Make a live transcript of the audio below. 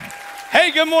Hey,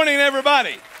 good morning,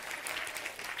 everybody.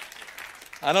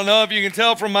 I don't know if you can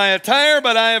tell from my attire,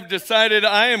 but I have decided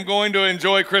I am going to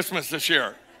enjoy Christmas this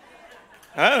year.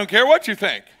 I don't care what you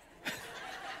think.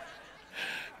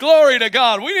 Glory to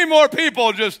God. We need more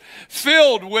people just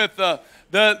filled with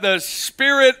the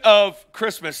spirit of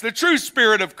Christmas, the true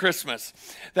spirit of Christmas,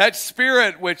 that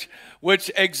spirit which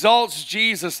exalts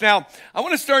Jesus. Now, I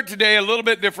want to start today a little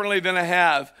bit differently than I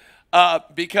have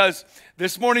because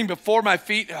this morning before my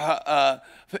feet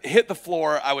hit the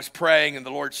floor, I was praying and the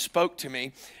Lord spoke to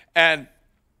me and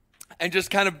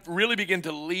just kind of really began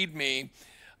to lead me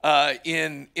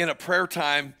in a prayer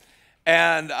time.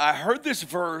 And I heard this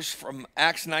verse from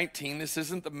Acts 19. This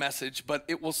isn't the message, but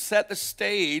it will set the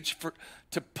stage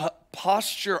to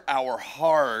posture our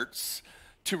hearts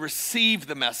to receive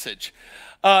the message.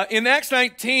 In Acts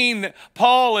 19,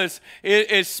 Paul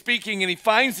is speaking, and he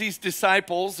finds these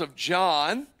disciples of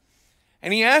John,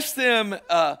 and he asks them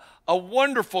a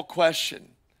wonderful question.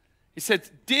 He said,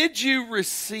 "Did you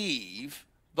receive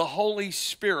the Holy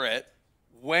Spirit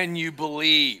when you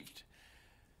believed?"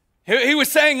 He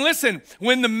was saying, listen,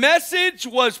 when the message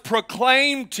was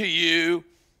proclaimed to you,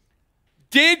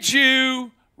 did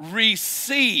you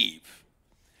receive?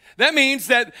 That means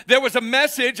that there was a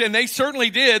message, and they certainly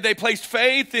did. They placed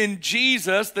faith in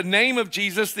Jesus, the name of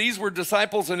Jesus. These were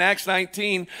disciples in Acts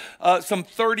 19, some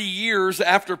 30 years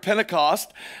after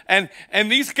Pentecost. And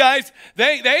these guys,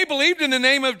 they believed in the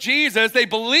name of Jesus. They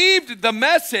believed the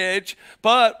message,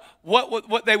 but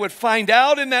what they would find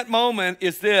out in that moment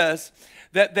is this,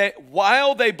 that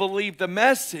while they believed the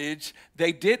message,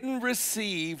 they didn't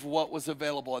receive what was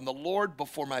available. And the Lord,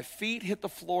 before my feet hit the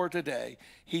floor today,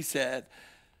 he said,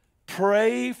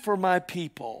 "Pray for my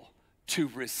people to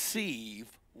receive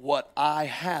what I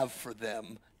have for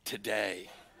them today."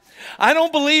 I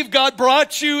don't believe God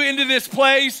brought you into this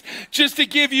place just to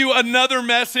give you another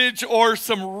message or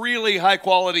some really high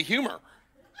quality humor,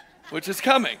 which is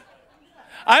coming.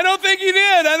 I don't think you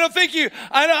did. I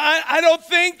don't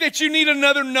think that you need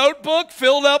another notebook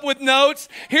filled up with notes.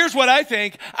 Here's what I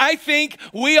think. I think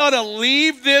we ought to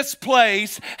leave this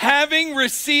place having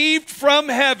received from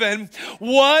heaven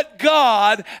what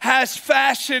God has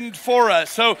fashioned for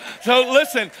us. So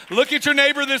listen, look at your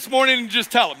neighbor this morning and just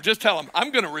tell him,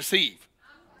 I'm going to receive.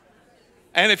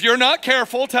 And if you're not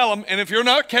careful, tell him, and if you're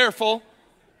not careful,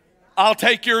 I'll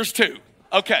take yours too.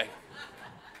 Okay.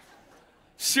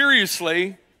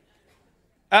 Seriously,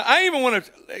 I even want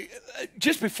to,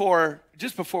 just before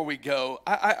we go,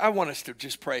 I want us to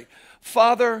just pray.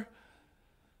 Father,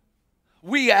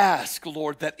 we ask,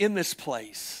 Lord, that in this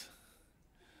place,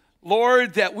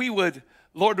 Lord, that we would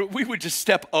just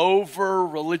step over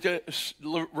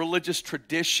religious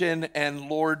tradition and,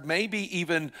 Lord, maybe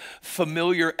even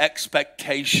familiar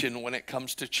expectation when it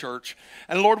comes to church.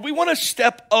 And, Lord, we want to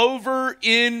step over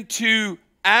into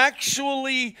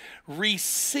actually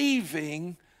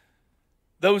receiving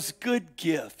those good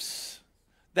gifts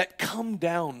that come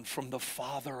down from the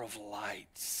Father of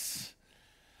lights.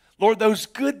 Lord, those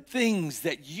good things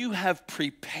that you have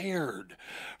prepared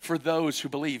for those who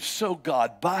believe. So,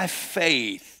 God, by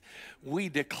faith, we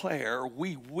declare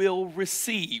we will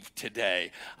receive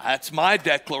today. That's my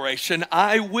declaration.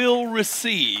 I will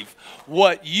receive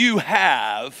what you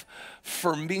have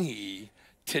for me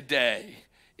today.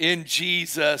 In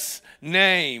Jesus'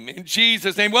 name. In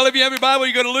Jesus' name. Well, if you have your Bible,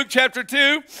 you go to Luke chapter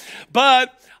 2.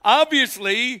 But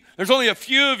obviously, there's only a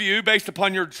few of you, based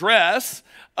upon your dress,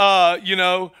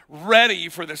 ready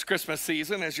for this Christmas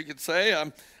season, as you could say.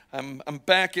 I'm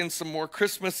back in some more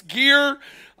Christmas gear.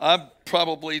 I'm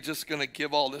probably just going to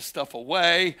give all this stuff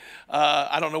away.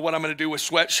 I don't know what I'm going to do with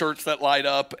sweatshirts that light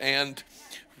up and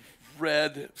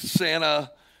red Santa,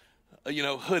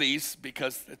 hoodies,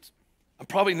 because I'm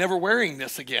probably never wearing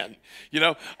this again,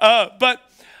 But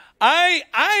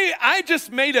I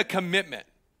just made a commitment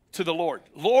to the Lord.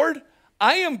 Lord,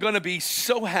 I am going to be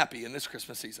so happy in this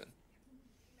Christmas season.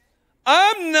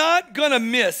 I'm not going to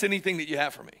miss anything that you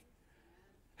have for me.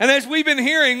 And as we've been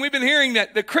hearing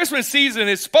that the Christmas season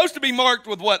is supposed to be marked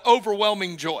with what?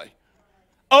 Overwhelming joy.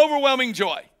 Overwhelming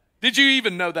joy. Did you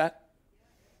even know that?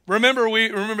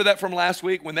 Remember that from last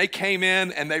week when they came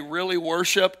in and they really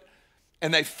worshiped?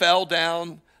 And they fell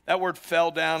down. That word fell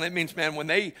down, it means, man, when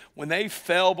they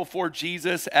fell before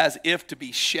Jesus as if to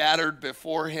be shattered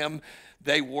before him,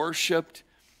 they worshiped.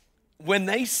 When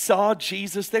they saw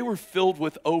Jesus, they were filled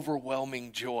with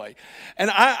overwhelming joy. And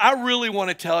I really want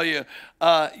to tell you,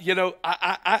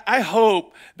 I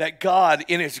hope that God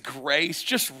in his grace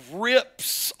just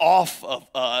rips off of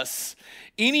us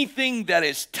anything that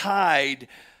is tied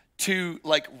to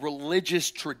like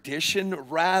religious tradition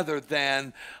rather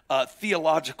than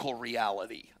theological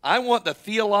reality. I want the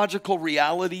theological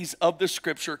realities of the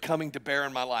scripture coming to bear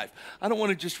in my life. I don't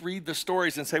want to just read the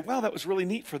stories and say, wow, that was really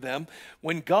neat for them,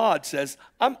 when God says,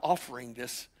 I'm offering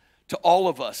this to all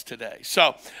of us today.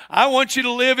 So I want you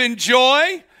to live in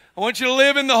joy. I want you to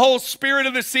live in the whole spirit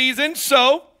of the season.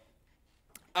 So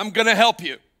I'm going to help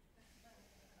you.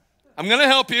 I'm going to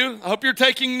help you. I hope you're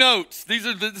taking notes. This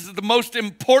is the most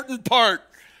important part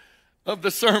of the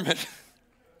sermon.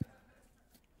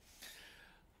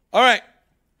 All right.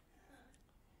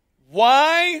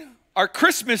 Why are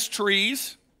Christmas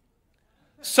trees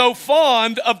so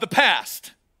fond of the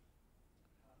past?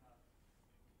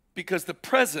 Because the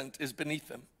present is beneath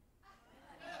them.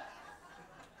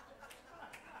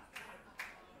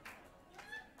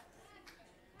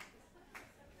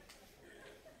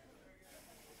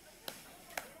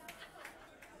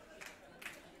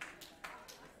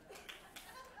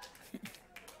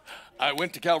 I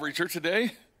went to Calvary Church today.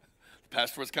 The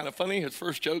pastor was kind of funny. His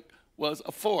first joke was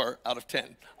a 4 out of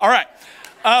 10. All right.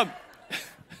 All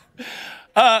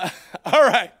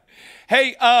right.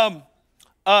 Hey,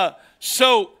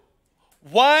 so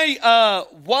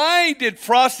why did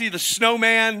Frosty the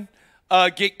Snowman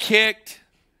get kicked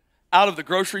out of the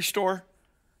grocery store?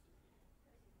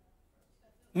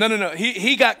 No.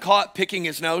 He got caught picking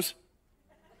his nose.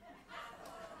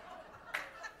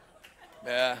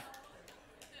 Yeah.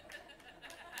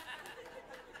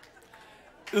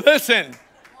 Listen,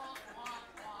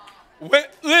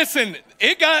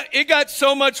 it got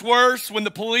so much worse when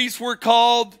the police were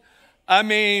called. I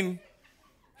mean,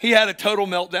 he had a total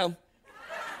meltdown.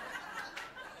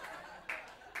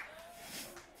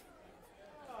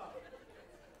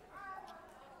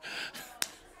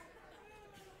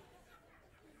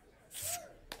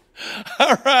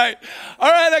 All right,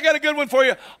 I got a good one for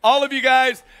you. All of you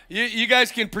guys, you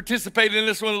guys can participate in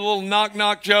this one, a little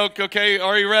knock-knock joke, okay?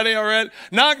 Are you ready? All right.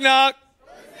 Knock-knock.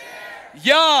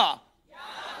 Yeah.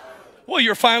 Well,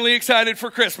 you're finally excited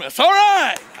for Christmas. All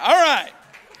right.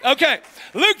 Okay,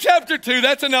 Luke chapter 2,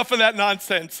 that's enough of that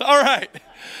nonsense. All right,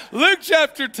 Luke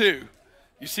chapter 2.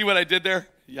 You see what I did there?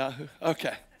 Yahoo.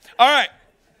 Okay. All right.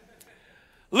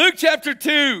 Luke chapter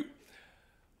 2.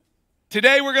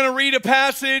 Today we're going to read a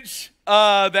passage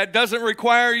that doesn't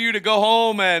require you to go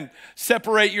home and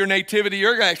separate your nativity.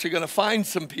 You're actually going to find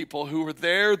some people who were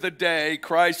there the day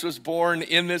Christ was born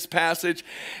in this passage.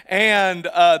 And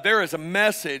there is a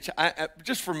message,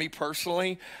 just for me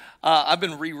personally, I've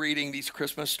been rereading these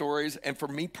Christmas stories. And for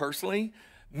me personally,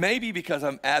 maybe because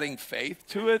I'm adding faith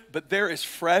to it, but there is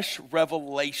fresh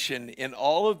revelation in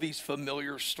all of these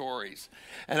familiar stories.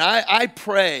 And I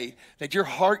pray that your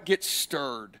heart gets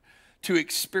stirred to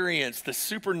experience the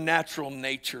supernatural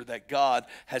nature that God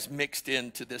has mixed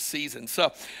into this season.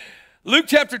 So, Luke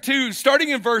chapter 2, starting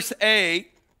in verse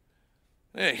 8,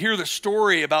 hear the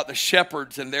story about the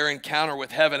shepherds and their encounter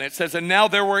with heaven. It says, and now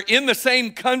there were in the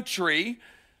same country,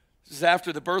 this is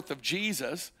after the birth of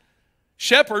Jesus,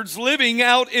 shepherds living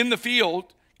out in the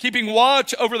field, keeping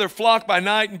watch over their flock by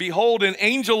night, and behold, an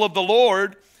angel of the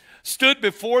Lord stood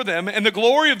before them, and the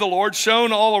glory of the Lord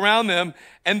shone all around them,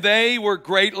 and they were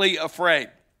greatly afraid.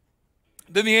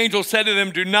 Then the angel said to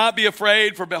them, do not be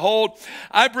afraid, for behold,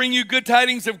 I bring you good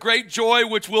tidings of great joy,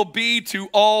 which will be to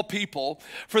all people.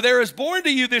 For there is born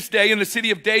to you this day in the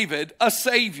city of David a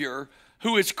Savior,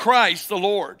 who is Christ the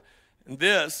Lord. And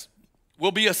this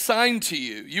will be a sign to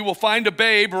you. You will find a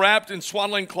babe wrapped in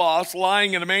swaddling cloths,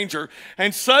 lying in a manger.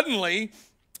 And suddenly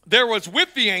there was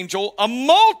with the angel a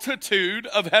multitude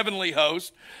of heavenly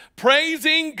hosts,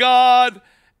 praising God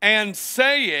and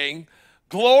saying,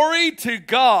 glory to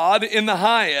God in the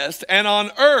highest, and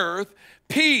on earth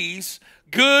peace,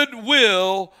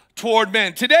 goodwill toward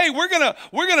men. Today we're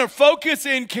gonna focus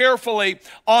in carefully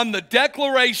on the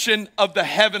declaration of the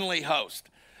heavenly host.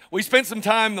 We spent some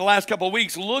time the last couple of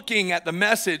weeks looking at the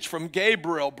message from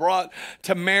Gabriel brought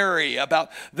to Mary about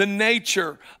the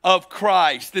nature of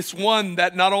Christ, this one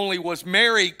that not only was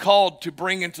Mary called to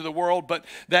bring into the world, but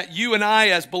that you and I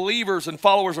as believers and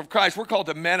followers of Christ, we're called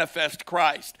to manifest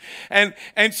Christ. And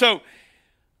so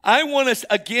I want us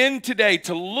again today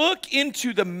to look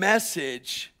into the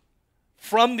message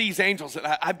from these angels. And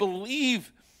I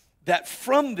believe that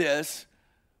from this,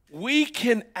 we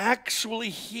can actually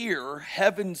hear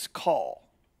heaven's call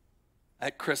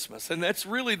at Christmas. And that's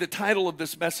really the title of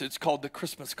this message, called The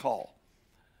Christmas Call.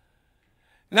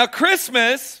 Now,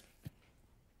 Christmas,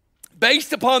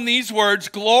 based upon these words,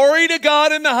 glory to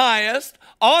God in the highest,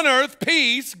 on earth,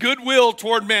 peace, goodwill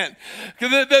toward men.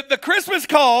 The Christmas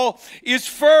call is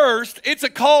first, it's a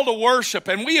call to worship.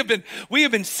 And we have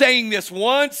been saying this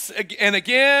once and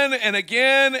again and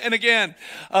again and again.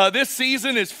 This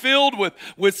season is filled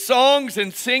with songs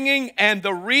and singing. And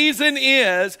the reason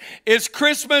is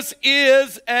Christmas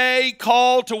is a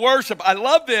call to worship. I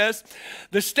love this.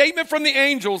 The statement from the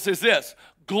angels is this: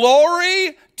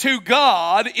 glory to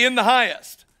God in the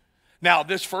highest. Now,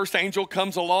 this first angel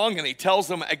comes along and he tells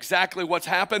them exactly what's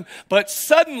happened, but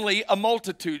suddenly a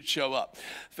multitude show up.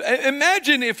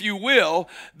 Imagine, if you will,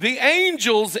 the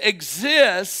angels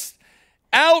exist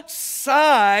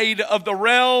outside of the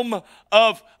realm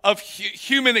of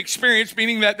human experience,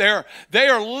 meaning that they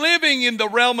are living in the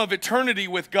realm of eternity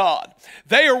with God.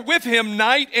 They are with him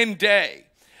night and day.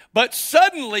 But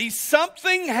suddenly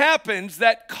something happens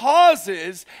that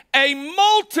causes a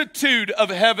multitude of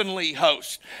heavenly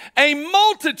hosts, a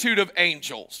multitude of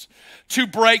angels, to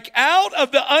break out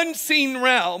of the unseen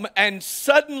realm and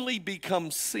suddenly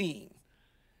become seen.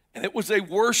 And it was a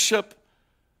worship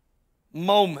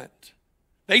moment.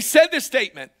 They said this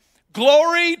statement: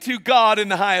 glory to God in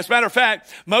the highest. Matter of fact,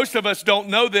 most of us don't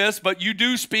know this, but you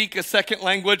do speak a second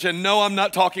language, and no, I'm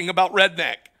not talking about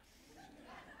redneck.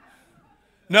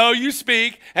 No, you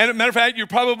speak, and as a matter of fact, you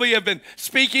probably have been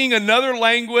speaking another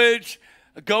language,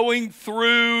 going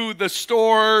through the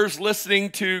stores,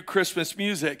 listening to Christmas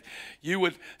music. You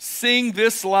would sing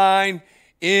this line,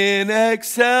 "In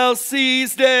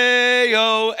excelsis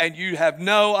Deo," and you have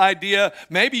no idea.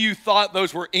 Maybe you thought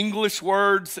those were English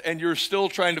words, and you're still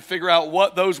trying to figure out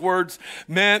what those words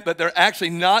meant, but they're actually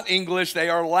not English. They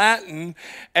are Latin,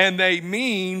 and they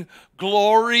mean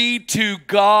glory to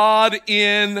God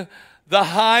in the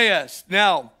highest.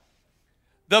 Now,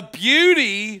 the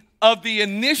beauty of the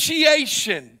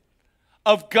initiation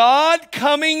of God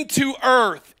coming to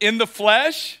earth in the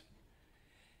flesh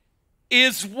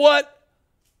is what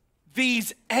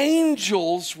these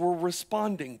angels were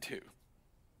responding to.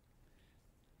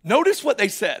 Notice what they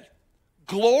said.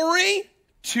 Glory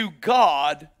to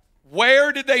God.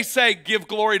 Where did they say give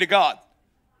glory to God?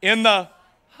 In the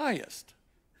highest.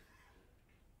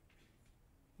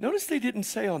 Notice they didn't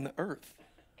say on the earth.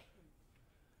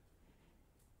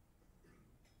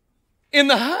 In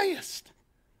the highest.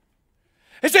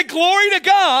 They said glory to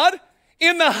God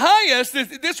in the highest.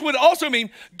 This would also mean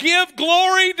give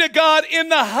glory to God in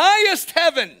the highest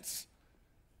heavens.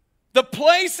 The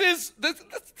places, this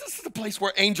is the place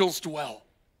where angels dwell.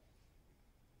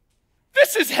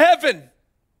 This is heaven.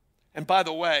 And by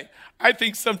the way, I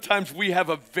think sometimes we have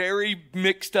a very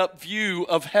mixed up view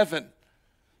of heaven.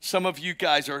 Some of you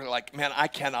guys are like, man, I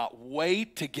cannot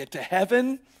wait to get to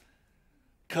heaven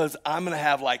because I'm going to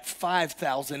have like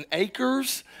 5,000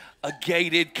 acres, a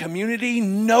gated community.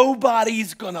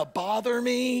 Nobody's going to bother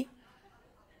me.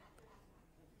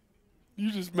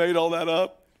 You just made all that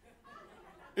up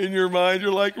in your mind.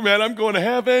 You're like, man, I'm going to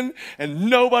heaven and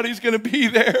nobody's going to be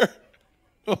there.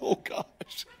 Oh,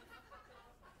 gosh.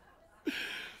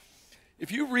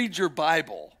 If you read your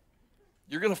Bible,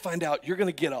 you're going to find out you're going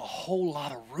to get a whole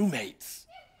lot of roommates.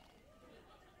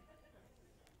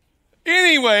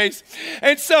 Anyways,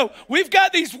 and so we've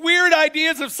got these weird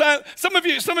ideas of silence. Some of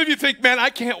you think, man,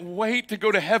 I can't wait to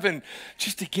go to heaven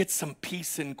just to get some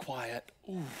peace and quiet.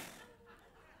 Ooh.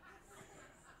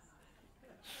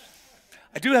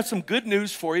 I do have some good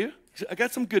news for you. I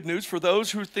got some good news for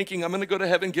those who are thinking, I'm going to go to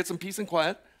heaven and get some peace and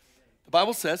quiet. The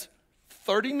Bible says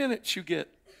 30 minutes you get.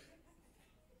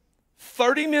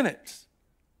 30 minutes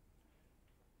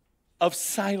of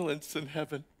silence in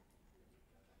heaven.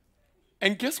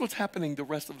 And guess what's happening the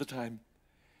rest of the time?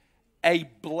 A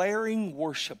blaring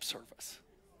worship service.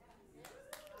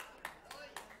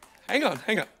 Hang on.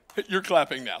 You're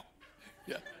clapping now.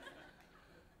 Yeah.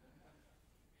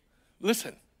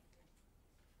 Listen.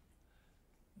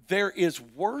 There is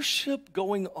worship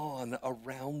going on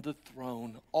around the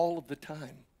throne all of the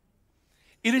time.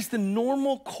 It is the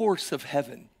normal course of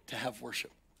heaven to have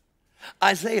worship.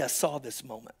 Isaiah saw this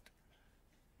moment.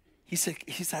 He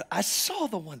said, I saw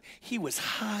the one. He was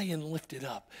high and lifted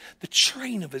up. The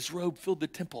train of his robe filled the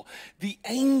temple. The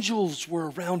angels were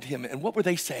around him. And what were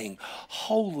they saying?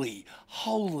 Holy,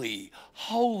 holy,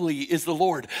 holy is the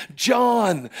Lord.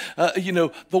 John,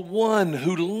 the one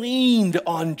who leaned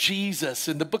on Jesus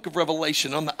in the book of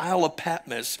Revelation on the Isle of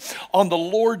Patmos, on the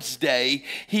Lord's day,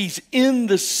 he's in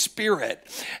the Spirit.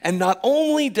 And not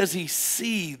only does he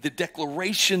see the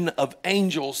declaration of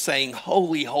angels saying,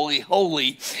 holy, holy,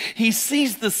 holy, He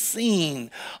sees the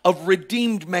scene of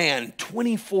redeemed man,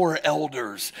 24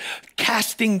 elders,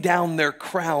 casting down their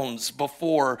crowns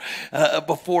before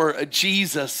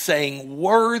Jesus, saying,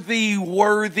 "Worthy,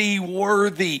 worthy,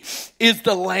 worthy is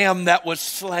the Lamb that was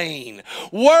slain.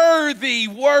 Worthy,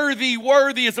 worthy,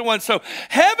 worthy is the one." So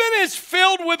heaven is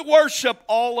filled with worship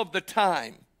all of the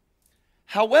time.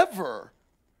 However,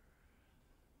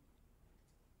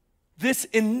 this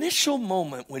initial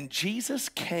moment when Jesus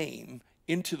came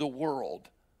into the world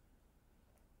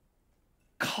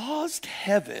caused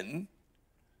heaven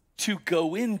to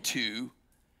go into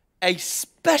a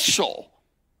special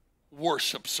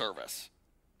worship service.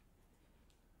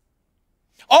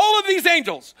 All of these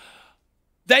angels,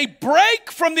 they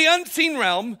break from the unseen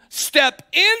realm, step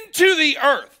into the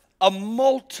earth. A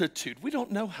multitude, we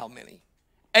don't know how many,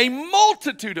 a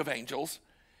multitude of angels,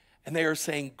 and they are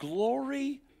saying,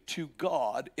 "Glory to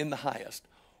God in the highest."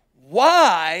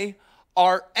 Why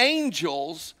are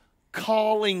angels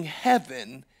calling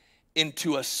heaven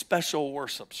into a special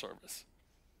worship service?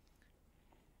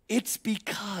 It's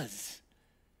because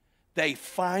they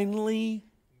finally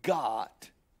got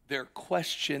their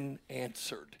question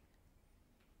answered.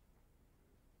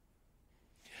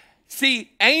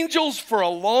 See, angels for a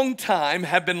long time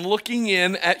have been looking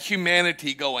in at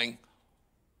humanity going,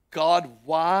 "God,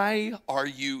 why are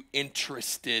you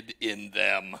interested in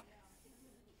them?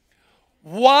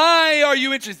 Why are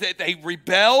you interested?" They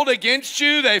rebelled against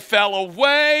you. They fell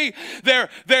away.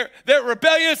 They're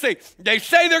rebellious. They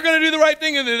say they're going to do the right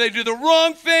thing and then they do the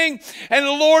wrong thing. And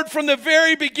the Lord, from the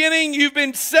very beginning, you've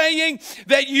been saying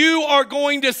that you are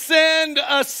going to send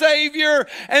a Savior.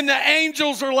 And the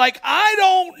angels are like, "I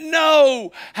don't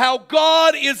know how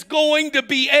God is going to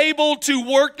be able to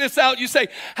work this out." You say,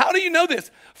 "How do you know this?"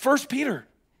 First Peter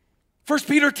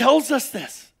tells us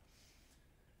this.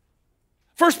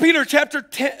 1 Peter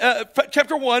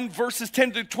chapter 1, verses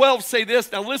 10 to 12 say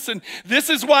this. Now listen, this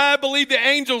is why I believe the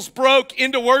angels broke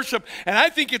into worship, and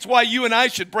I think it's why you and I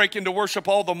should break into worship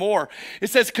all the more. It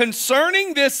says,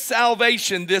 "Concerning this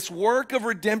salvation, this work of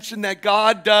redemption that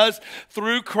God does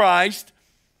through Christ,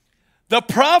 the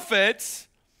prophets,"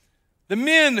 the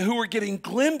men who were getting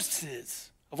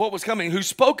glimpses of what was coming, "who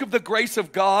spoke of the grace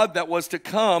of God that was to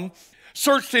come,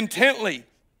 searched intently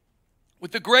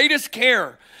with the greatest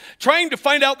care, trying to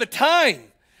find out the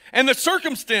time and the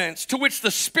circumstance to which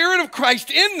the Spirit of Christ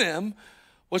in them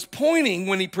was pointing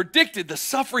when he predicted the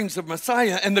sufferings of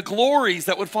Messiah and the glories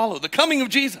that would follow, the coming of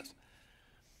Jesus.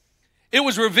 It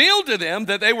was revealed to them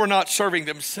that they were not serving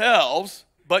themselves,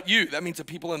 but you," that means the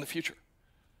people in the future,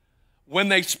 "when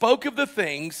they spoke of the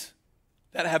things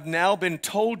that have now been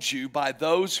told you by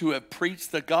those who have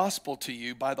preached the gospel to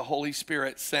you by the Holy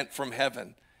Spirit sent from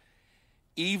heaven.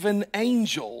 Even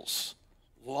angels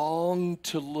long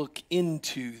to look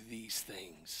into these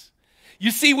things."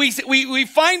 You see, we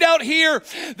find out here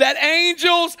that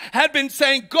angels had been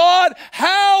saying, "God,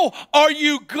 how are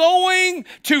you going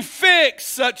to fix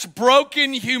such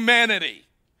broken humanity?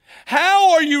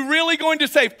 How are you really going to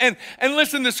save?" And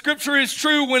listen, the scripture is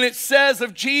true when it says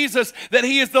of Jesus that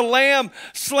he is the Lamb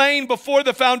slain before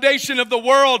the foundation of the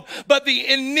world. But the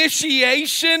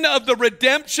initiation of the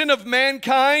redemption of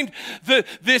mankind,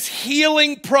 this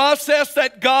healing process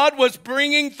that God was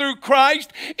bringing through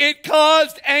Christ, it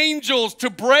caused angels to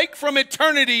break from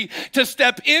eternity to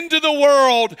step into the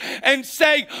world and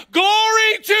say,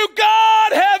 "Glory to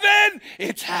God, heaven,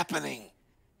 it's happening.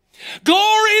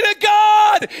 Glory to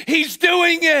God, he's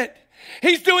doing it.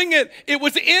 He's doing it." It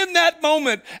was in that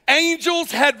moment angels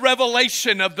had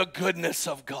revelation of the goodness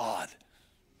of God.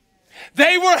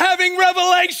 They were having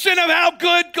revelation of how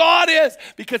good God is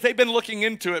because they've been looking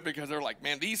into it, because they're like,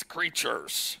 "Man, these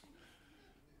creatures.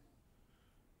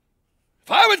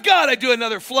 If I was God, I'd do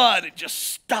another flood and just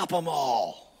stop them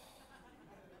all."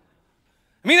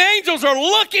 I mean, angels are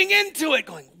looking into it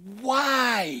going,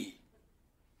 "Why?"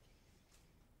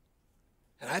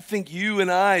 And I think you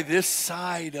and I, this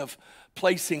side of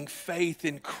placing faith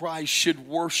in Christ, should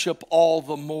worship all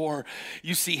the more.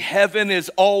 You see, heaven is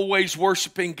always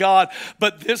worshiping God,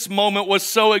 but this moment was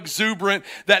so exuberant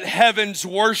that heaven's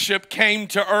worship came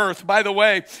to earth. By the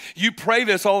way, you pray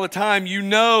this all the time. You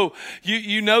know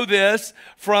this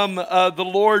from the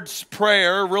Lord's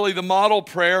Prayer, really the model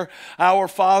prayer. "Our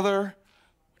Father,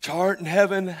 which art in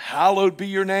heaven, hallowed be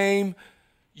your name.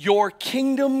 Your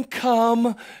kingdom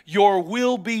come, your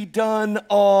will be done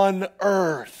on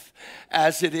earth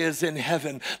as it is in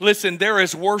heaven. Listen, there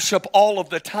is worship all of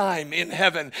the time in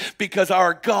heaven because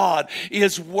our God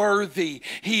is worthy.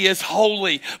 He is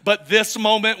holy. But this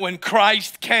moment when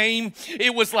Christ came,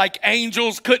 it was like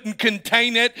angels couldn't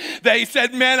contain it. They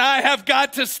said, man, I have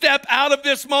got to step out of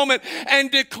this moment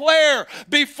and declare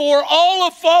before all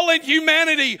of fallen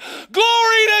humanity,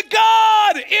 glory to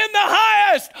God in the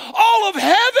highest. All of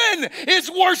heaven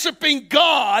is worshiping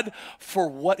God for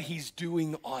what he's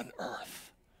doing on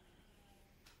earth.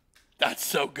 That's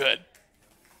so good.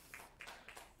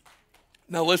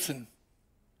 Now listen.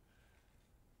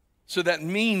 So that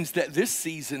means that this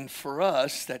season for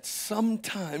us, that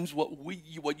sometimes what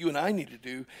you and I need to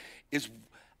do is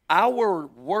our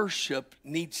worship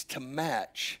needs to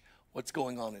match what's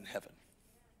going on in heaven.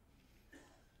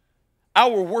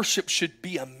 Our worship should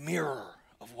be a mirror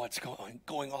of what's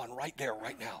going on right there,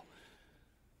 right now.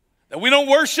 That we don't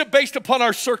worship based upon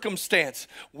our circumstance.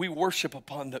 We worship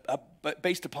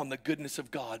based upon the goodness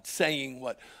of God, saying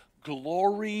what?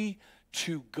 Glory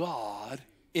to God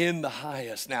in the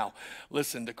highest. Now,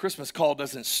 listen, the Christmas call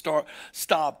doesn't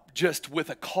stop just with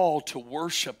a call to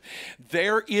worship.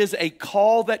 There is a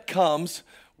call that comes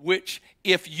which,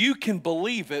 if you can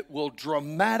believe it, will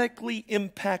dramatically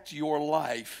impact your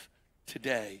life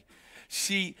today.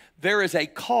 See, there is a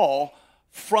call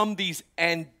from these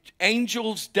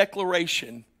angels'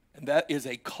 declaration, and that is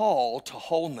a call to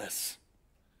wholeness.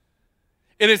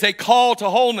 It is a call to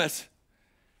wholeness.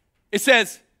 It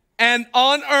says, and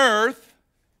on earth,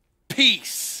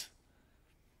 peace.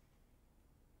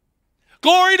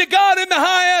 Glory to God in the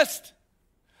highest.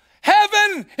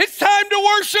 Heaven, it's time to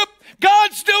worship.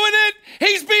 God's doing it.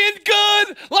 He's being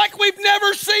good like we've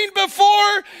never seen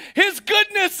before. His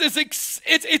goodness is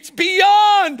it's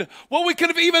beyond what we could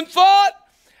have even thought.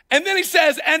 And then he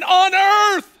says, and on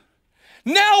earth,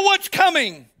 now what's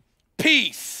coming?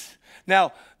 Peace.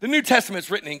 Now, the New Testament is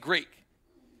written in Greek.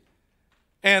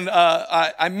 And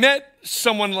I met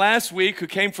someone last week who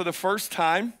came for the first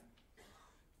time,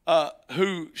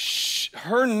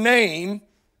 her name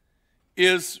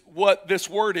is what this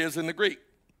word is in the Greek.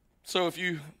 So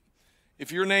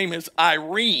if your name is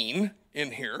Irene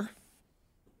in here,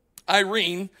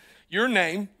 Irene, your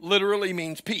name literally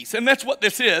means peace. And that's what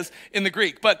this is in the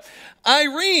Greek. But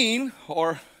Irene,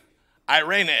 or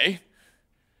Irene,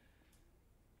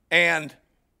 and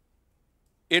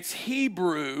its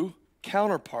Hebrew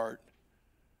counterpart,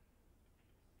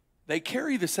 they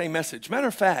carry the same message. Matter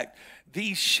of fact,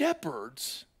 these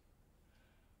shepherds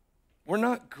were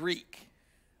not Greek.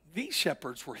 These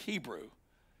shepherds were Hebrew.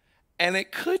 And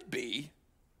it could be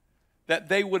that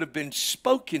they would have been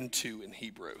spoken to in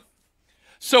Hebrew.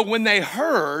 So when they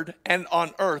heard, and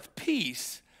on earth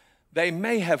peace, they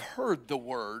may have heard the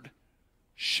word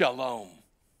shalom.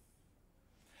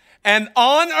 And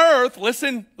on earth,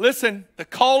 listen, the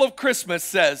call of Christmas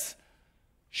says,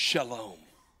 shalom.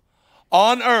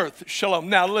 On earth, shalom.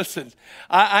 Now listen,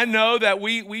 I know that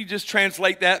we just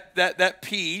translate that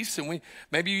peace, and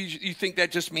maybe you think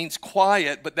that just means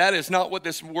quiet, but that is not what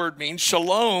this word means.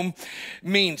 Shalom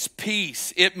means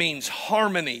peace. It means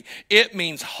harmony. It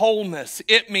means wholeness.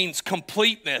 It means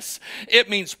completeness. It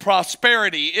means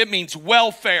prosperity. It means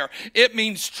welfare. It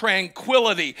means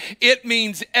tranquility. It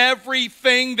means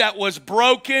everything that was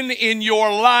broken in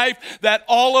your life, that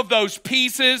all of those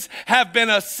pieces have been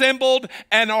assembled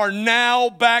and are now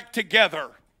back together.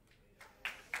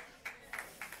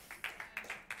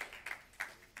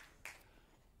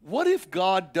 What if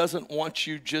God doesn't want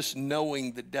you just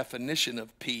knowing the definition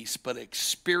of peace, but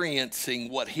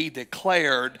experiencing what he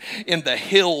declared in the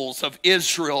hills of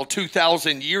Israel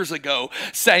 2,000 years ago,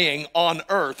 saying, on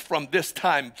earth from this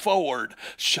time forward,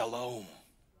 shalom.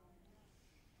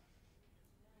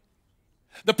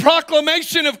 The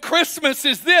proclamation of Christmas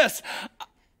is this: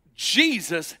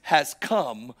 Jesus has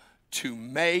come to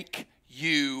make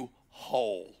you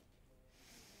whole.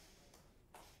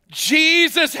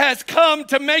 Jesus has come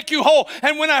to make you whole.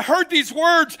 And when I heard these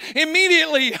words,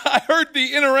 immediately I heard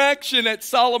the interaction at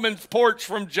Solomon's porch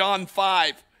from John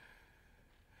 5.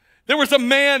 There was a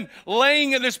man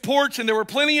laying at his porch, and there were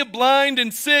plenty of blind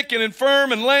and sick and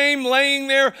infirm and lame laying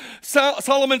there,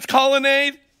 Solomon's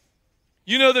colonnade.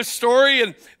 You know the story.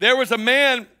 And there was a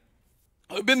man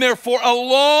who had been there for a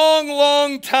long,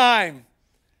 long time.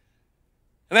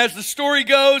 And as the story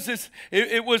goes,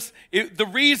 the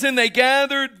reason they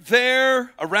gathered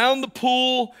there around the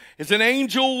pool is an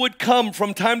angel would come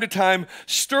from time to time,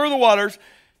 stir the waters,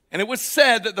 and it was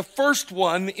said that the first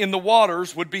one in the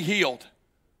waters would be healed.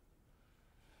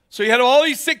 So you had all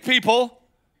these sick people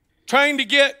trying to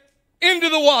get into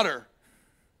the water.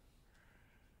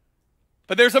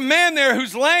 But there's a man there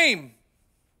who's lame.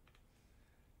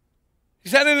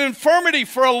 He's had an infirmity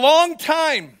for a long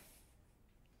time.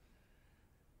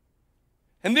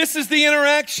 And this is the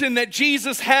interaction that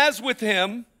Jesus has with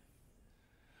him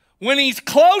when he's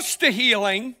close to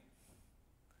healing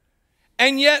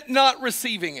and yet not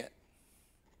receiving it.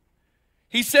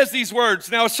 He says these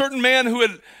words. Now, a certain man who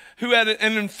had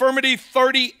an infirmity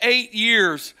 38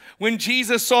 years, when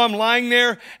Jesus saw him lying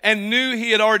there and knew he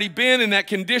had already been in that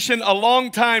condition a long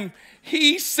time,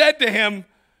 he said to him,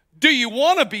 "Do you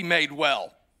want to be made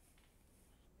well?"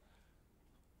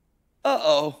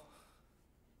 Uh-oh.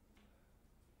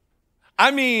 I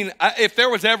mean, if there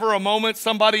was ever a moment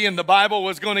somebody in the Bible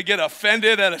was going to get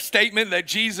offended at a statement that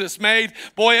Jesus made,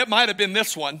 boy, it might have been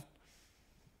this one.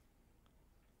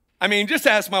 I mean, just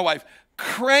ask my wife.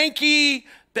 Cranky,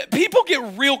 people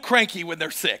get real cranky when they're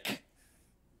sick.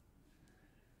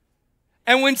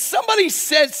 And when somebody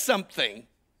says something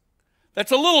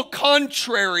that's a little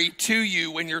contrary to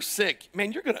you when you're sick,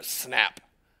 man, you're going to snap.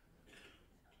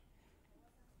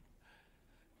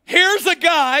 Here's a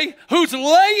guy who's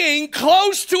laying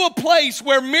close to a place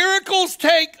where miracles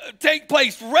take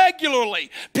place regularly.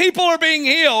 People are being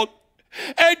healed.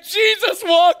 And Jesus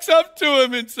walks up to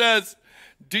him and says,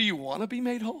 "Do you want to be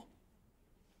made whole?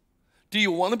 Do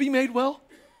you want to be made well?"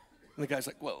 And the guy's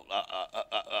like, "Well,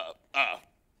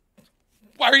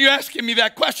 why are you asking me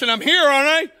that question? I'm here, aren't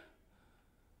I?"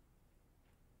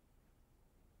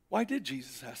 Why did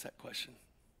Jesus ask that question?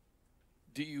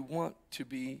 Do you want to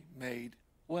be made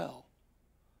well?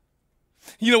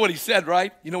 You know what he said,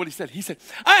 right? You know what he said? He said,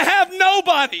 "I have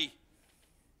nobody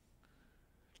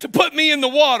to put me in the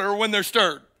water when they're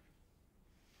stirred."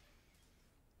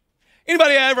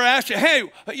 Anybody ever asked you, "Hey,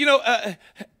 why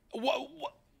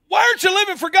aren't you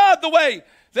living for God the way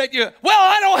that you..." "Well,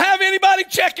 I don't have anybody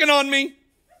checking on me."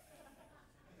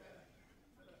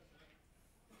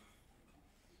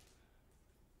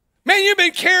 Man, you've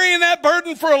been carrying that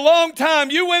burden for a long time.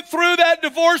 You went through that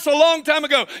divorce a long time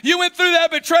ago. You went through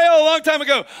that betrayal a long time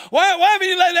ago. Why haven't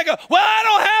you let that go? "Well, I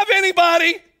don't have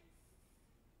anybody."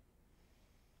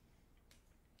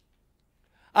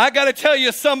 I got to tell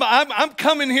you, I'm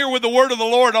coming here with the word of the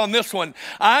Lord on this one.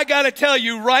 I got to tell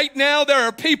you, right now, there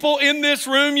are people in this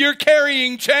room, you're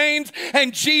carrying chains,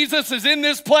 and Jesus is in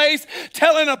this place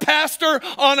telling a pastor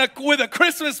with a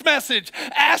Christmas message,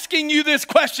 asking you this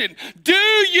question: do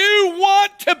you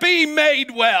want to be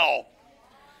made well?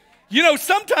 You know,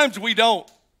 sometimes we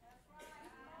don't.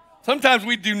 Sometimes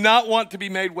we do not want to be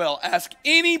made well. Ask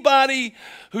anybody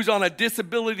who's on a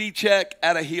disability check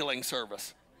at a healing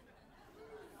service.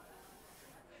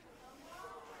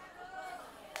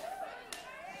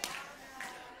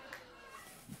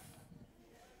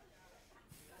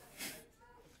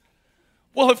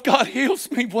 Well, if God heals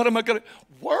me, what am I going to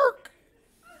work?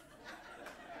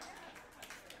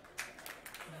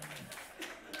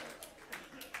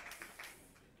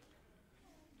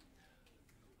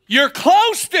 You're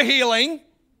close to healing.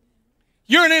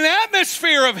 You're in an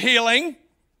atmosphere of healing.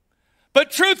 But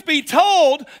truth be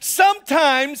told,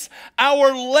 sometimes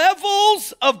our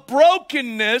levels of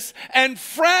brokenness and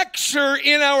fracture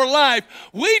in our life,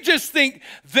 we just think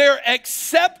they're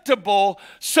acceptable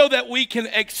so that we can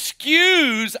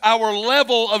excuse our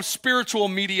level of spiritual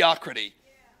mediocrity.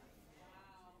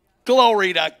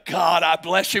 Glory to God, I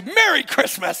bless you. Merry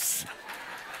Christmas.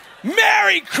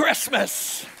 Merry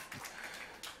Christmas.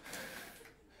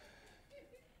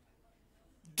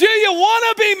 Do you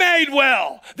want to be made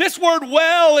well? This word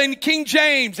 "well" in King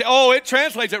James, it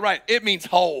translates it right. It means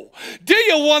whole. Do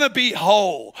you want to be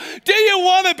whole? Do you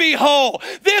want to be whole?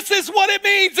 This is what it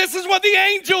means. This is what the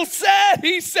angel said.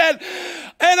 He said,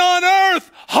 "And on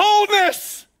earth,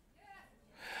 wholeness."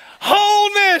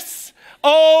 Wholeness.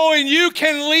 Oh, and you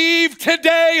can leave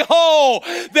today whole.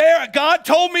 God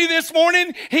told me this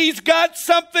morning He's got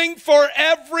something for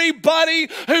everybody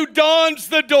who dons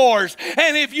the doors.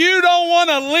 And if you don't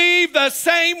want to leave the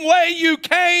same way you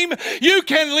came, you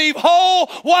can leave whole.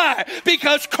 Why?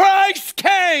 Because Christ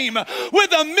came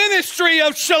with a ministry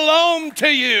of shalom to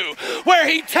you, where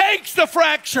He takes the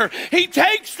fracture, He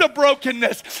takes the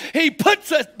brokenness, He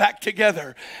puts us back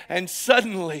together, and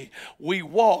suddenly we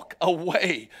walk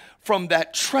away from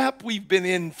that trap we've been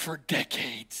in for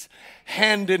decades,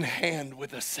 hand in hand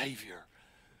with a Savior,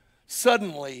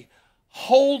 suddenly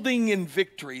holding in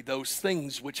victory those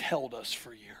things which held us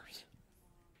for years.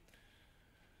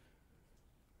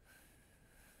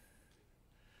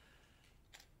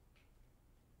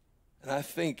 And I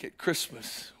think at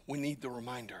Christmas, we need the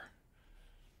reminder: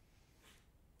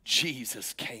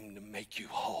 Jesus came to make you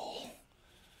whole.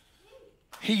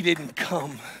 He didn't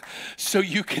come so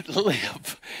you could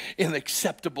live in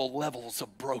acceptable levels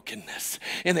of brokenness,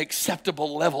 in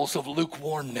acceptable levels of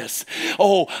lukewarmness.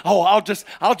 I'll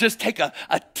just take a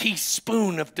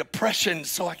teaspoon of depression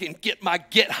so I can get my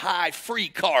get high free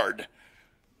card.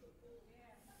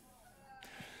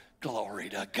 Glory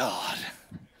to God.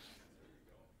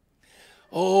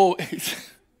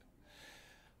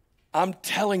 I'm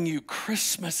telling you,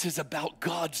 Christmas is about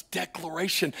God's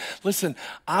declaration. Listen,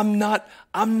 I'm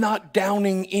not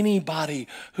downing anybody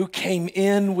who came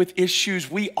in with issues.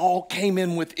 We all came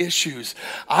in with issues.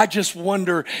 I just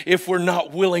wonder if we're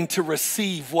not willing to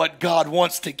receive what God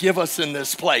wants to give us in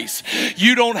this place.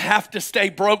 You don't have to stay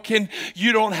broken.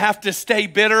 You don't have to stay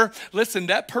bitter. Listen,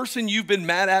 that person you've been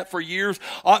mad at for years,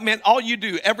 man, all you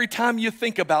do, every time you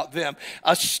think about them,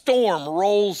 a storm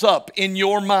rolls up in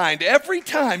your mind. Every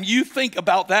time you think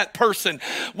about that person,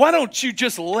 why don't you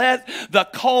just let the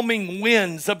calming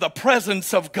winds of the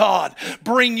presence of God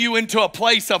bring you into a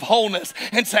place of wholeness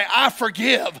and say, I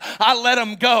forgive, I let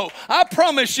them go. I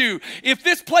promise you, if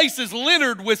this place is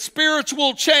littered with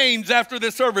spiritual chains after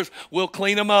this service, we'll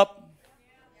clean them up.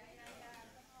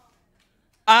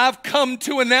 I've come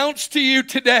to announce to you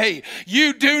today,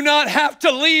 you do not have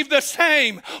to leave the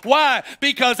same. Why?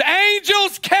 Because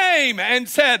angels came and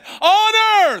said, on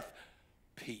earth,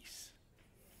 peace.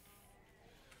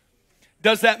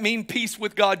 Does that mean peace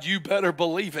with God? You better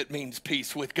believe it means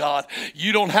peace with God.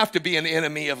 You don't have to be an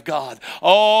enemy of God.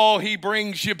 Oh, he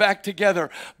brings you back together.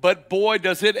 But boy,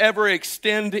 does it ever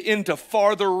extend into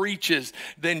farther reaches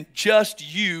than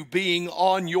just you being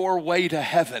on your way to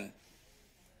heaven.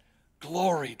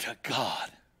 Glory to God.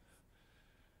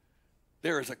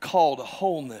 There is a call to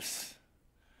wholeness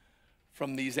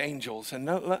from these angels. And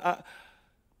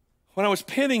when I was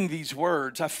penning these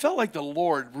words, I felt like the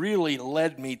Lord really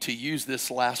led me to use this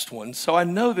last one. So I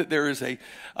know that there is a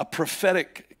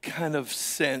prophetic kind of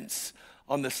sense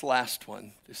on this last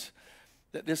one.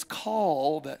 This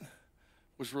call that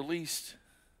was released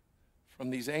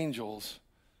from these angels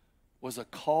was a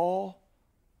call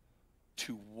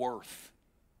to worth.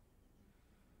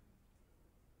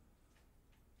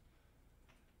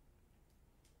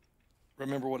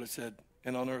 Remember what it said,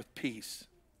 and on earth peace.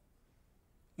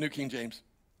 New King James,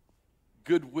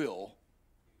 goodwill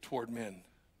toward men.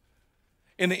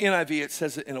 In the NIV, it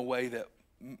says it in a way that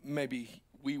maybe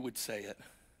we would say it.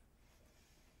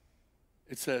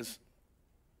 It says,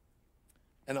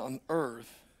 and on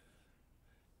earth,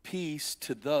 peace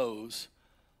to those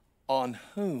on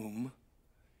whom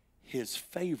his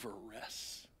favor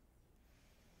rests.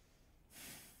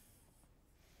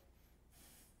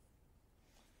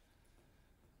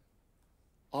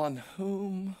 On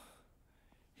whom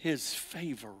his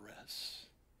favor rests.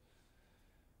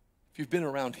 If you've been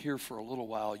around here for a little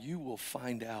while, you will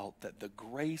find out that the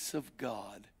grace of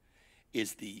God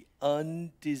is the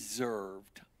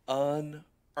undeserved,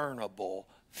 unearnable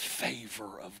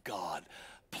favor of God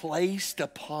placed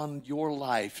upon your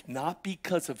life, not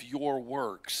because of your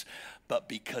works, but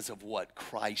because of what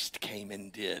Christ came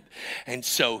and did. And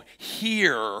so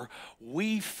here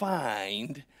we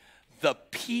find the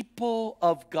people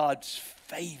of God's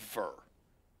favor.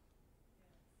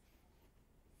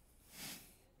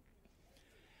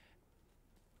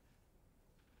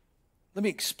 Let me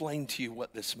explain to you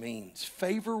what this means.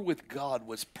 Favor with God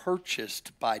was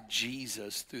purchased by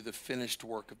Jesus through the finished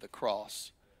work of the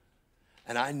cross.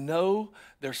 And I know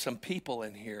there's some people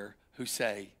in here who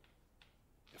say,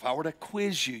 if I were to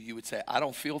quiz you, you would say, I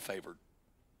don't feel favored.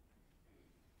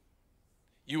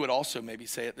 You would also maybe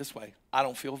say it this way, I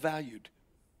don't feel valued.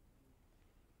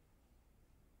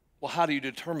 Well, how do you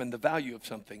determine the value of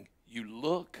something? You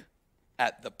look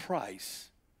at the price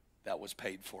that was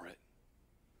paid for it.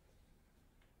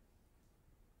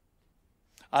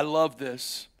 I love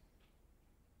this.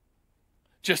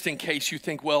 Just in case you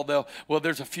think, well,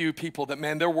 there's a few people that,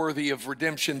 man, they're worthy of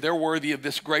redemption. They're worthy of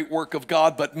this great work of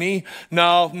God, but me?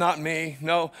 No, not me.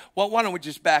 No. Well, why don't we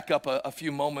just back up a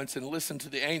few moments and listen to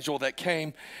the angel that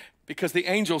came? Because the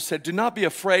angel said, do not be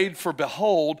afraid, for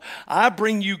behold, I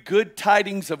bring you good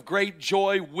tidings of great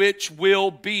joy, which will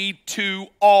be to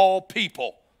all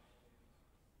people.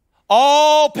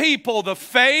 All people, the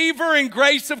favor and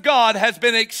grace of God has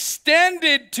been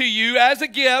extended to you as a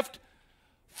gift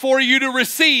for you to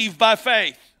receive by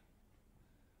faith.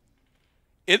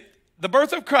 The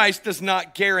birth of Christ does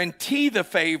not guarantee the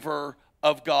favor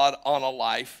of God on a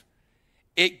life.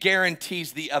 It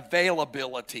guarantees the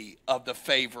availability of the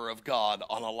favor of God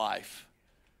on a life.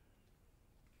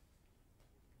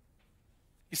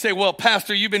 You say, well,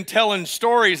 Pastor, you've been telling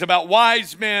stories about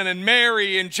wise men and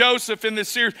Mary and Joseph in this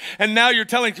series, and now you're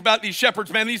telling us about these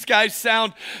shepherds. Man, these guys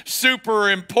sound super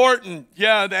important.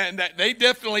 Yeah, they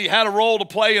definitely had a role to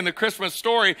play in the Christmas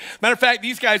story. Matter of fact,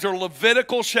 these guys are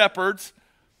Levitical shepherds.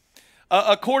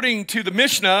 According to the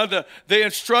Mishnah, the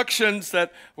instructions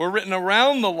that were written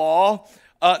around the law,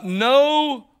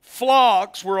 no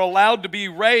flocks were allowed to be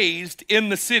raised in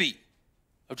the city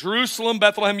of Jerusalem,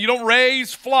 Bethlehem. You don't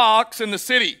raise flocks in the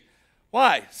city.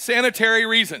 Why? Sanitary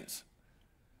reasons.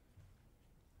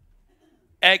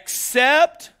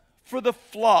 Except for the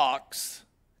flocks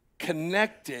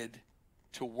connected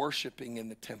to worshiping in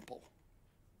the temple.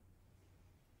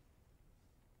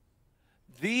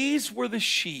 These were the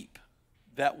sheep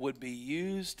that would be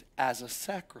used as a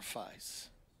sacrifice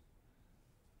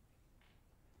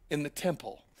in the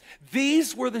temple.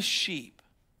 These were the sheep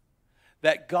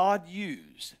that God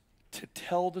used to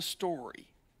tell the story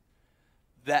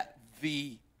that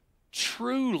the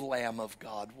true Lamb of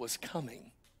God was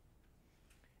coming.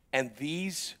 And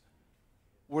these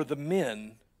were the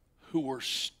men who were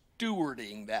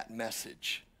stewarding that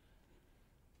message.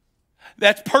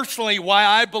 That's personally why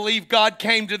I believe God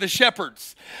came to the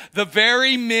shepherds. The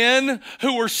very men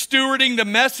who were stewarding the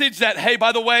message that, hey,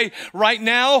 by the way, right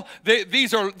now,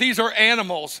 these are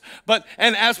animals.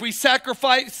 And as we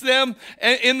sacrifice them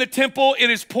in the temple,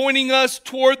 it is pointing us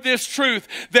toward this truth.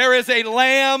 There is a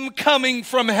lamb coming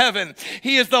from heaven.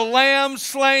 He is the lamb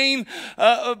slain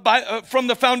from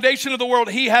the foundation of the world.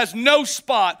 He has no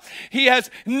spot. He has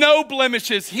no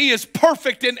blemishes. He is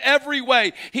perfect in every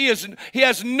way. He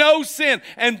has no sin.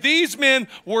 And these men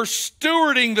were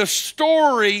stewarding the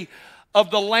story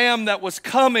of the lamb that was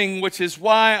coming, which is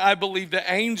why I believe the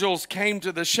angels came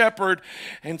to the shepherd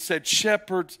and said,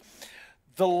 shepherds,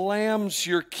 the lambs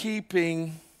you're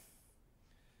keeping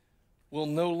will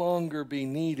no longer be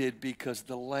needed because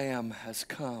the lamb has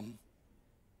come.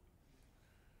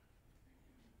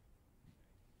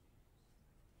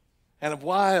 And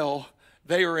while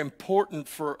they are important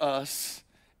for us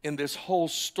in this whole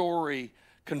story,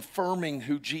 confirming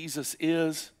who Jesus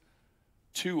is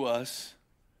to us,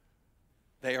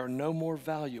 they are no more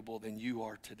valuable than you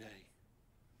are today.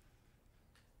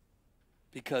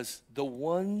 Because the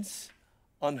ones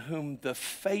on whom the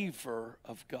favor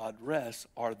of God rests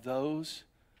are those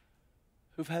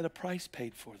who've had a price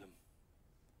paid for them.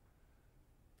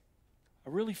 I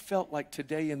really felt like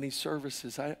today in these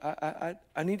services, I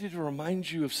needed to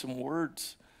remind you of some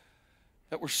words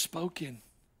that were spoken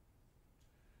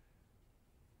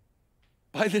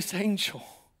by this angel.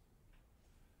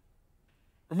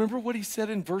 Remember what he said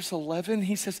in verse 11?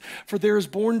 He says, for there is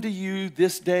born to you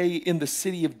this day in the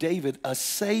city of David a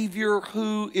Savior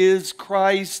who is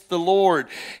Christ the Lord.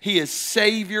 He is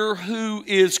Savior who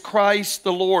is Christ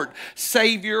the Lord.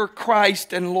 Savior,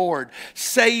 Christ, and Lord.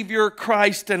 Savior,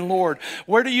 Christ, and Lord.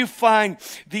 Where do you find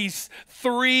these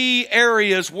three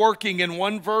areas working in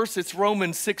one verse? It's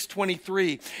Romans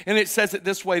 6:23. And it says it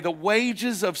this way: the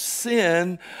wages of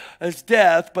sin is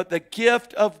death, but the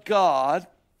gift of God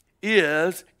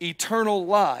is eternal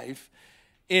life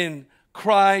in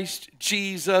Christ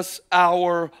Jesus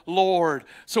our Lord.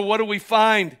 So what do we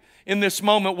find in this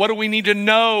moment? What do we need to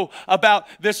know about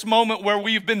this moment where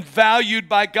we've been valued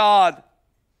by God?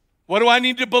 What do I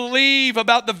need to believe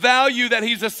about the value that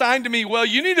He's assigned to me? Well,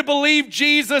 you need to believe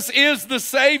Jesus is the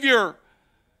Savior.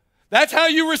 That's how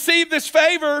you receive this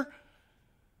favor.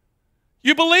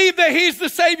 You believe that He's the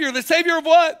Savior. The Savior of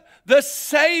what? The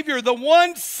Savior, the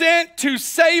one sent to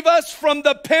save us from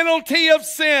the penalty of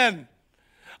sin.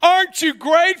 Aren't you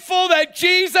grateful that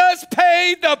Jesus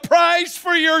paid the price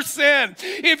for your sin?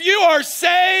 If you are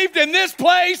saved in this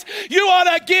place, you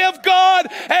ought to give God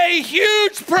a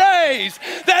huge praise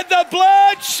that the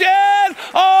blood shed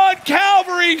on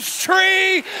Calvary's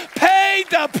tree paid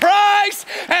the price,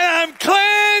 and I'm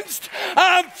cleansed,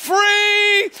 I'm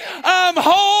free, I'm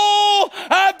whole,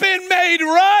 I've been made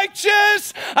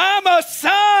righteous, I'm a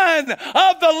son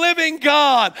of the living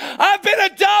God. I've been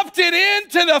adopted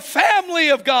into the family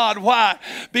of God. Why?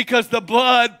 Because the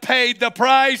blood paid the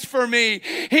price for me.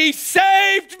 He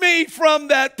saved me from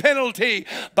that penalty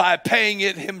by paying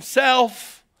it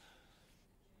Himself.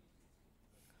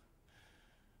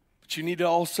 But you need to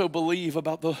also believe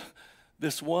about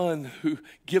this one who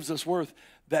gives us worth,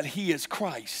 that He is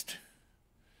Christ.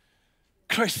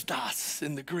 Christos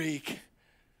in the Greek.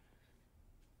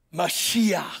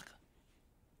 Mashiach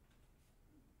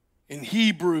in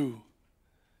Hebrew.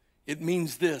 It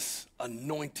means this: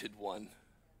 anointed one.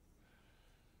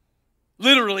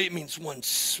 Literally, it means one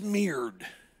smeared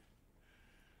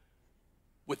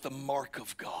with the mark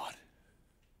of God.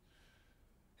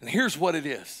 And here's what it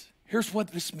is. Here's what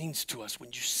this means to us.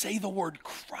 When you say the word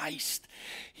Christ,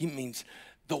 he means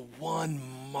the one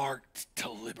marked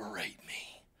to liberate me.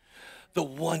 The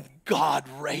one God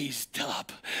raised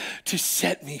up to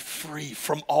set me free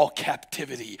from all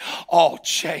captivity, all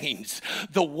chains.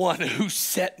 The one who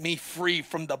set me free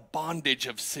from the bondage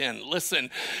of sin. Listen,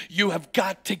 you have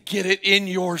got to get it in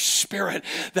your spirit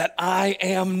that I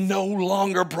am no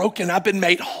longer broken. I've been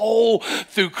made whole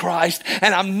through Christ,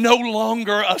 and I'm no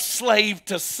longer a slave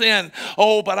to sin.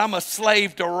 Oh, but I'm a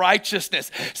slave to righteousness.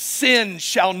 Sin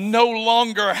shall no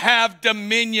longer have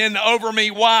dominion over me.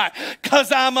 Why?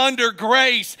 Because I'm under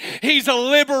grace. He's a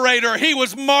liberator. He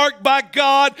was marked by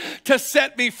God to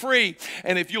set me free.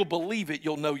 And if you'll believe it,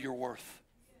 you'll know your worth.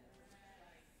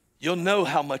 You'll know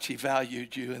how much he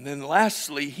valued you. And then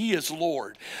lastly, he is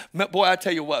Lord. Boy, I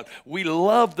tell you what, we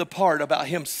love the part about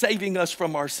him saving us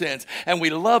from our sins. And we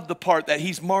love the part that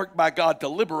he's marked by God to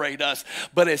liberate us.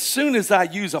 But as soon as I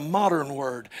use a modern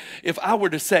word, if I were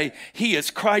to say, he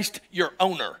is Christ, your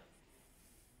owner.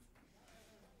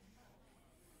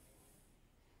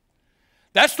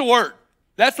 That's the word.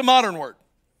 That's the modern word.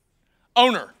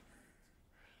 Owner.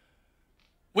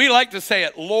 We like to say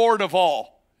it, Lord of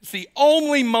all. It's the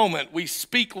only moment we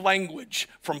speak language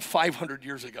from 500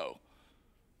 years ago.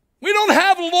 We don't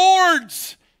have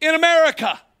lords in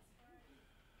America.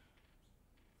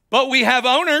 But we have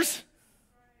owners.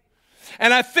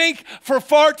 And I think for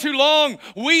far too long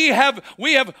we have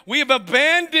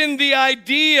abandoned the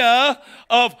idea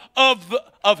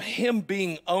of him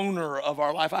being owner of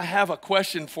our life. I have a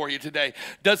question for you today.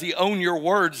 Does he own your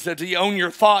words? Does he own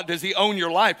your thought? Does he own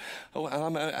your life?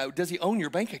 Does he own your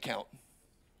bank account?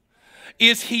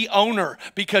 Is he owner?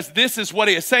 Because this is what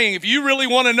he is saying. If you really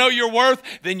want to know your worth,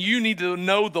 then you need to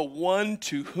know the one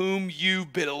to whom you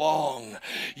belong.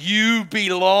 You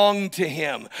belong to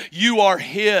him. You are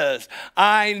his.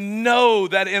 I know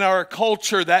that in our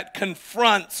culture that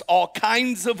confronts all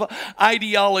kinds of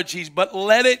ideologies, but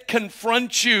let it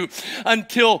confront you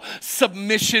until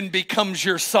submission becomes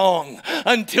your song,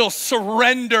 until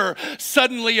surrender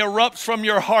suddenly erupts from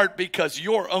your heart, because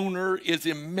your owner is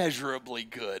immeasurably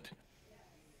good.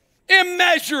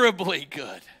 Immeasurably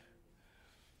good.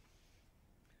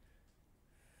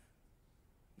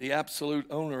 The absolute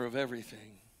owner of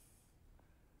everything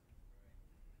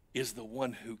is the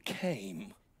one who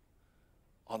came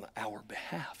on our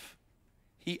behalf.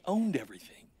 He owned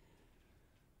everything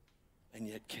and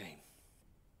yet came.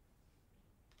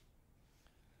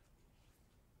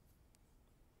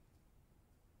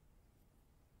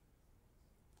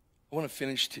 I want to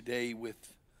finish today with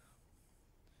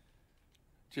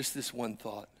just this one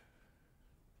thought.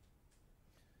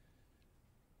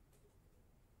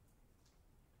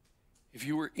 If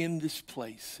you were in this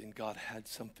place and God had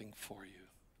something for you,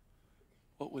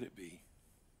 what would it be?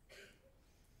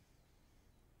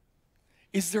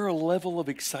 Is there a level of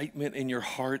excitement in your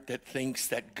heart that thinks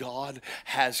that God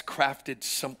has crafted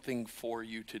something for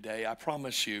you today? I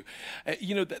promise you. I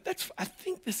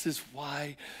think this is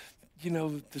why,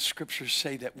 the scriptures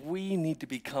say that we need to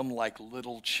become like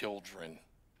little children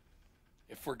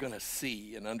if we're going to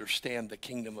see and understand the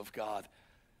kingdom of God.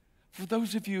 For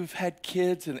those of you who've had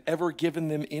kids and ever given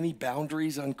them any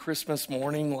boundaries on Christmas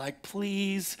morning, like,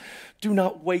 please do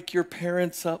not wake your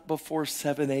parents up before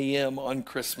 7 a.m. on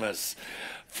Christmas.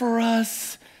 For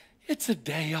us, it's a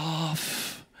day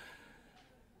off.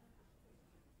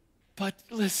 But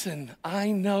listen,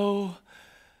 I know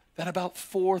that about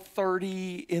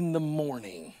 4:30 in the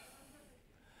morning,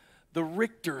 the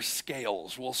Richter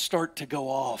scales will start to go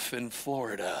off in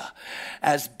Florida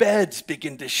as beds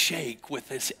begin to shake with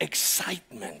this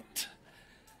excitement,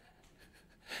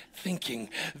 thinking,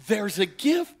 there's a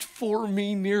gift for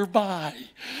me nearby.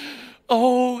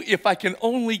 Oh, if I can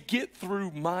only get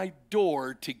through my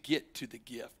door to get to the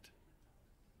gift.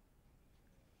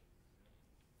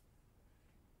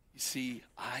 See,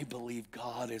 I believe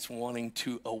God is wanting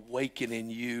to awaken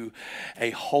in you a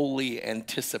holy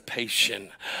anticipation,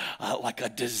 like a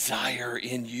desire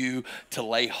in you to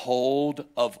lay hold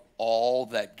of all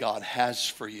that God has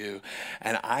for you.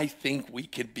 And I think we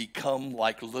could become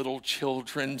like little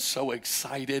children, so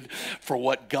excited for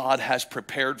what God has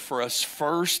prepared for us,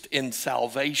 first in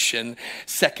salvation,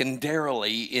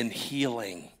 secondarily in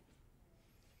healing.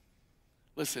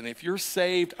 Listen, if you're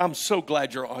saved, I'm so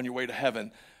glad you're on your way to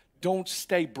heaven. Don't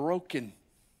stay broken.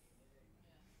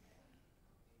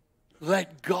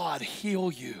 Let God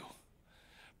heal you.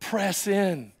 Press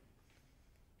in.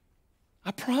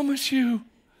 I promise you,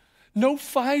 no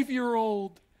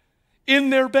 5-year-old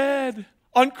in their bed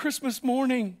on Christmas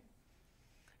morning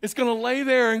is going to lay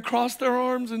there and cross their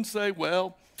arms and say,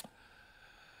 well,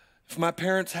 If my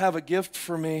parents have a gift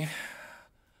for me,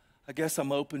 I guess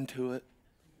I'm open to it.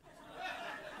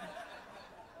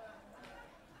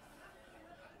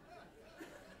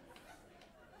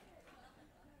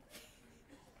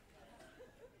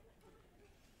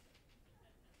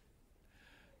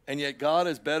 And yet God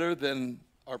is better than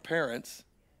our parents,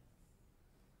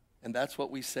 and that's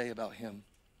what we say about him.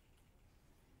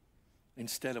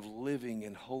 Instead of living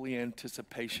in holy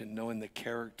anticipation, knowing the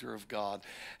character of God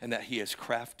and that he has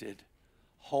crafted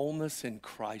wholeness in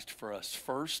Christ for us.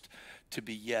 First, to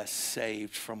be, yes,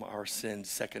 saved from our sins.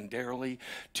 Secondarily,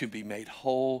 to be made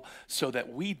whole so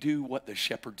that we do what the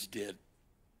shepherds did.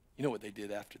 You know what they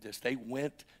did after this? They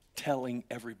went telling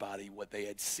everybody what they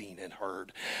had seen and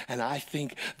heard. And I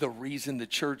think the reason the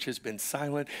church has been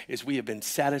silent is we have been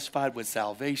satisfied with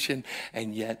salvation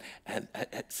and yet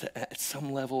at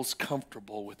some levels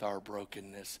comfortable with our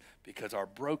brokenness, because our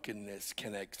brokenness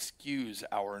can excuse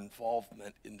our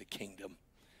involvement in the kingdom.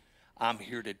 I'm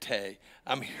here today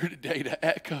to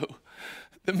echo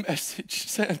the message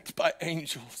sent by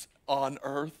angels on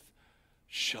earth.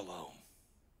 Shalom.